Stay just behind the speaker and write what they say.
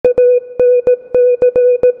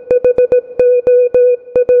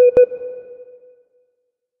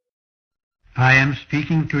I am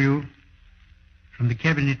speaking to you from the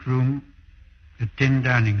Cabinet Room at 10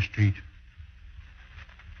 Downing Street.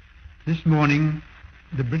 This morning,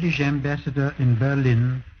 the British ambassador in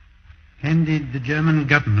Berlin handed the German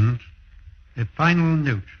government a final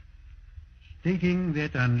note stating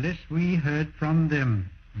that unless we heard from them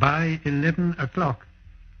by 11 o'clock,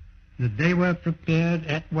 that they were prepared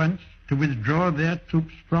at once to withdraw their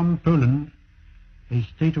troops from Poland, a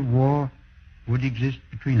state of war would exist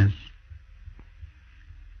between us.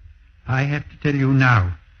 I have to tell you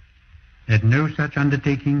now that no such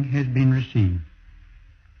undertaking has been received,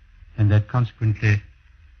 and that consequently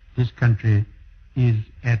this country is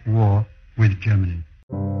at war with Germany.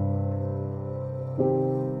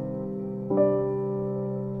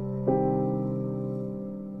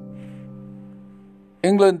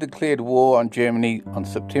 England declared war on Germany on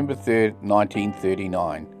September 3,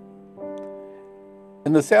 1939.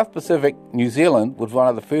 In the South Pacific, New Zealand was one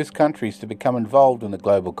of the first countries to become involved in the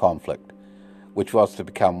global conflict, which was to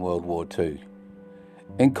become World War II.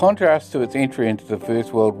 In contrast to its entry into the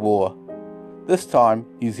First World War, this time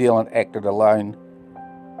New Zealand acted alone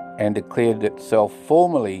and declared itself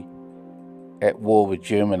formally at war with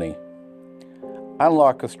Germany.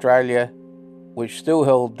 Unlike Australia, which still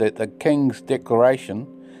held that the King's Declaration,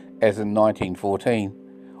 as in 1914,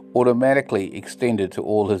 automatically extended to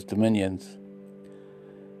all his dominions.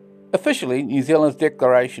 Officially, New Zealand's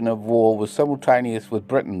declaration of war was simultaneous with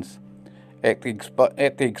Britain's at the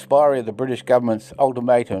expiry of the British government's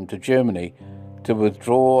ultimatum to Germany to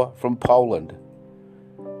withdraw from Poland.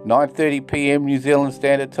 9:30 p.m. New Zealand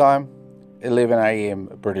Standard Time, 11 a.m.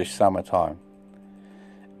 British Summer Time.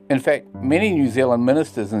 In fact, many New Zealand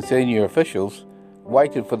ministers and senior officials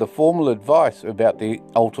waited for the formal advice about the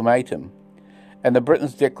ultimatum and the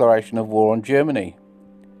Britain's declaration of war on Germany.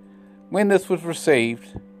 When this was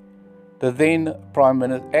received, the then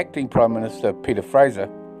acting Prime Minister Peter Fraser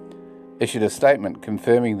issued a statement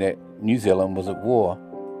confirming that New Zealand was at war.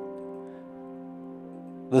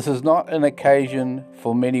 This is not an occasion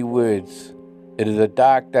for many words. It is a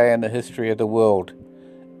dark day in the history of the world.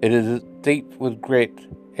 It is deep with regret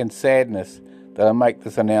and sadness that I make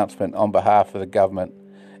this announcement on behalf of the government,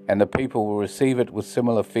 and the people will receive it with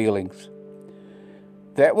similar feelings.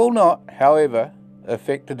 That will not, however,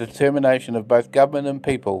 affect the determination of both government and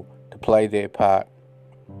people to play their part.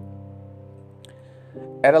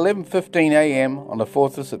 At 11:15 a.m. on the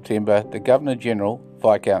 4th of September, the Governor-General,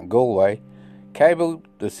 Viscount Galway, cabled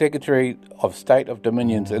the Secretary of State of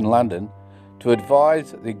Dominions in London to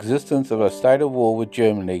advise the existence of a state of war with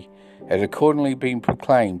Germany had accordingly been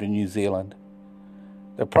proclaimed in New Zealand.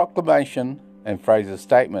 The proclamation and Fraser's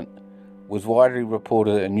statement was widely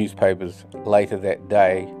reported in newspapers later that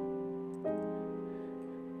day.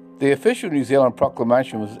 The official New Zealand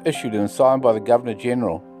proclamation was issued and signed by the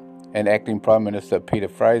Governor-General and Acting Prime Minister Peter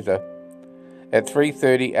Fraser at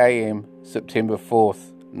 3:30 a.m. September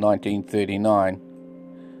 4th, 1939.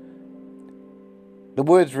 The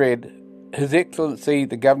words read, "His Excellency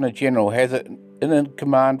the Governor-General has it in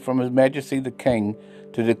command from His Majesty the King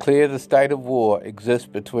to declare the state of war exists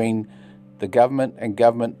between the government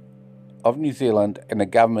of New Zealand and the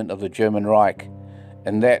government of the German Reich,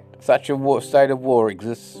 and that such a state of war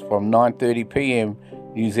exists from 9:30 p.m.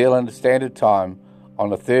 New Zealand Standard Time on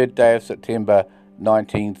the 3rd day of September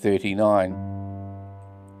 1939.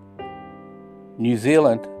 New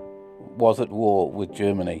Zealand was at war with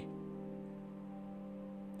Germany.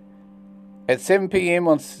 At 7 p.m.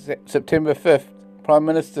 on September 5th, Prime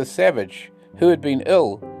Minister Savage, who had been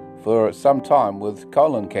ill for some time with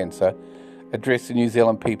colon cancer, addressed the New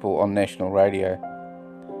Zealand people on national radio.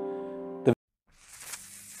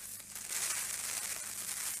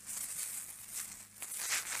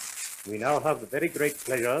 We now have the very great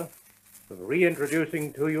pleasure of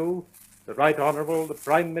reintroducing to you the Right Honourable the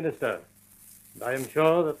Prime Minister, and I am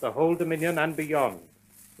sure that the whole Dominion and beyond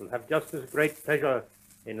will have just as great pleasure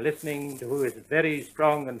in listening to his very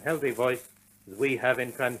strong and healthy voice as we have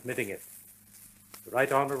in transmitting it. The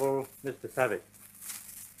Right Honourable Mr. Savage.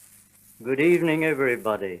 Good evening,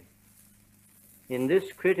 everybody. In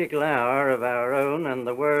this critical hour of our own and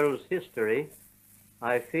the world's history,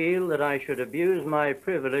 I feel that I should abuse my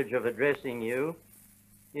privilege of addressing you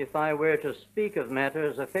if I were to speak of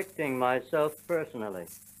matters affecting myself personally.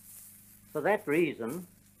 For that reason,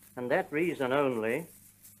 and that reason only,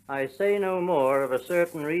 I say no more of a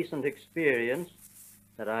certain recent experience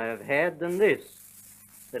that I have had than this,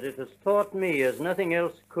 that it has taught me, as nothing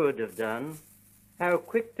else could have done, how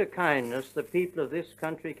quick to kindness the people of this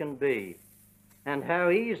country can be, and how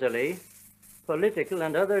easily political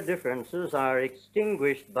and other differences are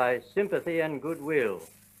extinguished by sympathy and goodwill.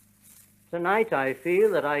 Tonight I feel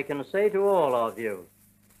that I can say to all of you,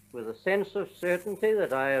 with a sense of certainty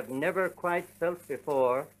that I have never quite felt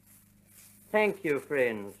before, thank you,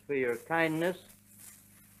 friends, for your kindness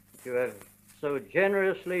that you have so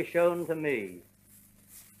generously shown to me.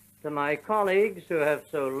 To my colleagues who have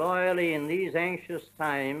so loyally in these anxious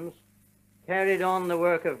times carried on the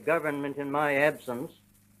work of government in my absence,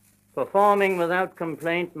 performing without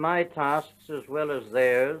complaint my tasks as well as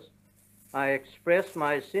theirs, I express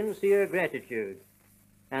my sincere gratitude,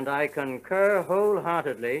 and I concur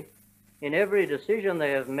wholeheartedly in every decision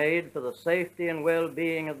they have made for the safety and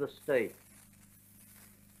well-being of the state.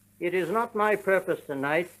 It is not my purpose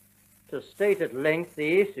tonight to state at length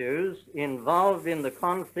the issues involved in the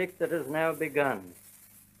conflict that has now begun,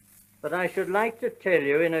 but I should like to tell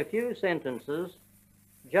you in a few sentences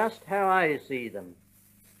just how I see them.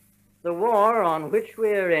 The war on which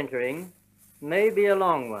we are entering may be a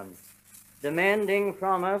long one, demanding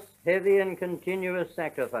from us heavy and continuous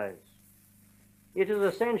sacrifice. It is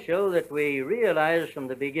essential that we realize from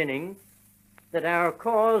the beginning that our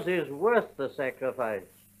cause is worth the sacrifice.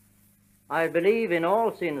 I believe in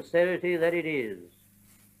all sincerity that it is.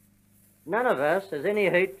 None of us has any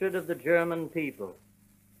hatred of the German people.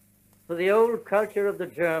 For the old culture of the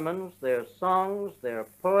Germans, their songs, their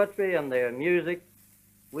poetry, and their music,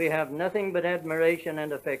 we have nothing but admiration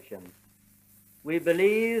and affection. We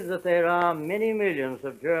believe that there are many millions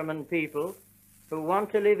of German people who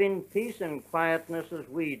want to live in peace and quietness as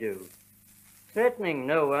we do, threatening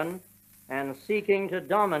no one and seeking to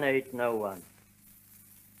dominate no one.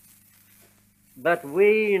 But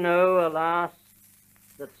we know, alas,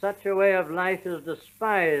 that such a way of life is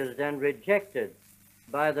despised and rejected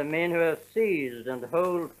by the men who have seized and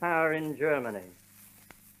hold power in Germany.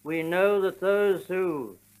 We know that those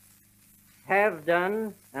who have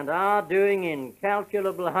done and are doing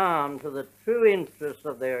incalculable harm to the true interests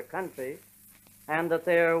of their country, and that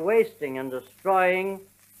they are wasting and destroying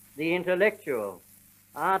the intellectual,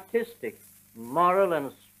 artistic, moral,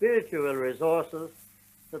 and spiritual resources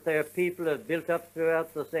that their people have built up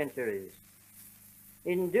throughout the centuries.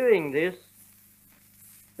 In doing this,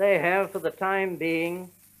 they have, for the time being,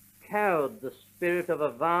 cowed the spirit of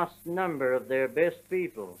a vast number of their best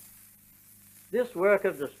people. This work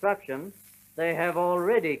of destruction they have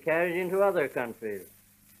already carried into other countries,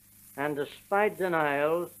 and despite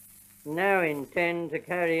denials, now intend to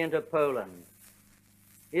carry into Poland.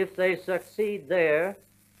 If they succeed there,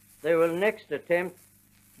 they will next attempt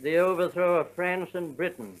the overthrow of France and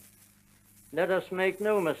Britain. Let us make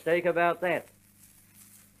no mistake about that.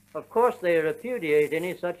 Of course, they repudiate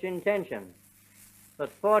any such intention,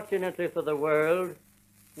 but fortunately for the world,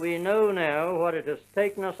 we know now what it has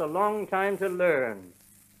taken us a long time to learn,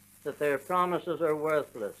 that their promises are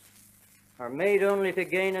worthless, are made only to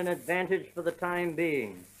gain an advantage for the time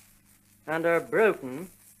being, and are broken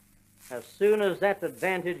as soon as that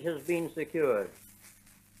advantage has been secured.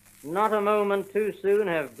 Not a moment too soon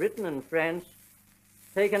have Britain and France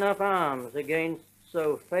taken up arms against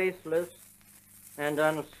so faithless and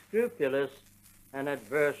unscrupulous an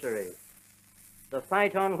adversary. The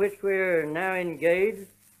fight on which we are now engaged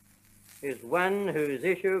is one whose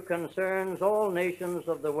issue concerns all nations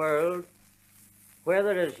of the world,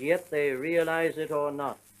 whether as yet they realize it or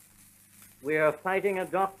not. We are fighting a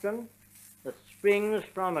doctrine that springs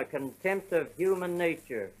from a contempt of human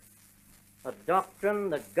nature, a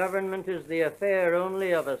doctrine that government is the affair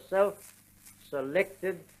only of a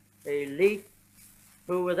self-selected elite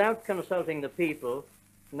who, without consulting the people,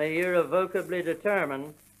 may irrevocably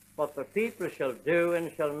determine what the people shall do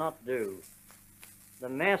and shall not do. The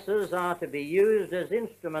masses are to be used as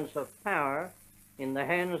instruments of power in the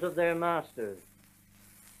hands of their masters.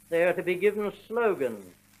 They are to be given slogans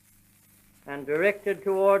and directed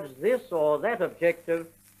towards this or that objective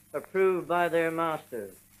approved by their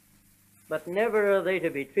masters. But never are they to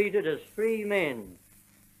be treated as free men,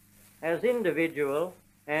 as individual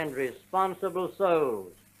and responsible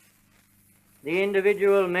souls. The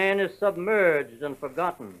individual man is submerged and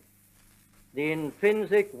forgotten, the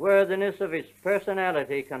intrinsic worthiness of his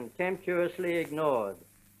personality contemptuously ignored.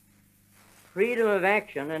 Freedom of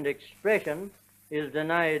action and expression is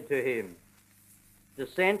denied to him.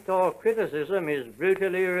 Dissent or criticism is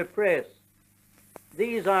brutally repressed.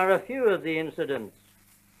 These are a few of the incidents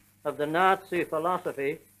of the Nazi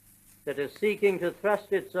philosophy that is seeking to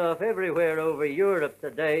thrust itself everywhere over Europe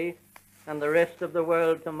today and the rest of the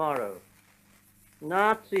world tomorrow.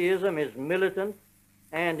 Nazism is militant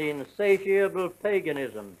and insatiable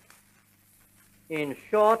paganism. In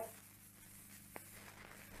short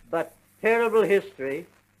but terrible history,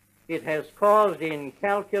 it has caused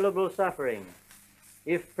incalculable suffering.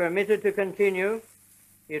 If permitted to continue,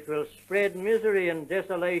 It will spread misery and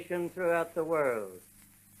desolation throughout the world.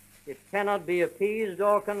 It cannot be appeased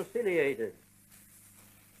or conciliated.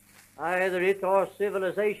 Either it or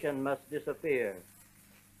civilization must disappear.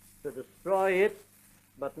 To destroy it,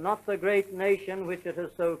 but not the great nation which it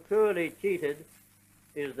has so cruelly cheated,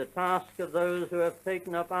 is the task of those who have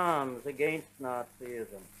taken up arms against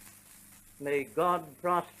Nazism. May God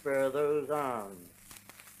prosper those arms.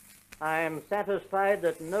 I am satisfied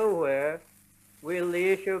that nowhere will the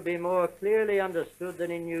issue be more clearly understood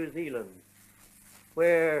than in New Zealand,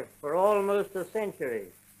 where for almost a century,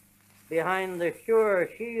 behind the sure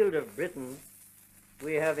shield of Britain,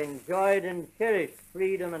 we have enjoyed and cherished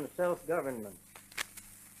freedom and self-government,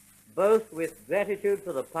 both with gratitude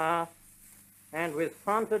for the past and with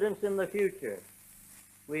confidence in the future.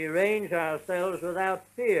 We range ourselves without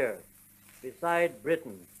fear beside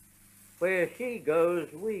Britain. Where she goes,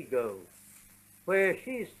 we go. Where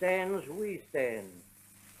she stands, we stand.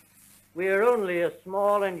 We are only a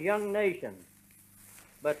small and young nation,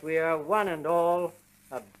 but we are one and all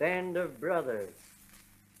a band of brothers,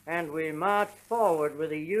 and we march forward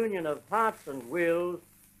with a union of hearts and wills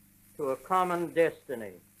to a common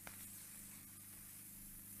destiny.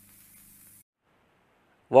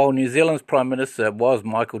 While New Zealand's Prime Minister was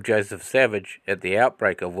Michael Joseph Savage at the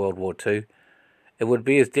outbreak of World War II, it would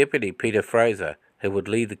be his deputy, Peter Fraser, who would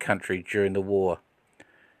lead the country during the war.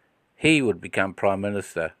 He would become Prime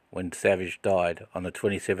Minister when Savage died on the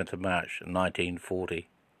 27th of March 1940.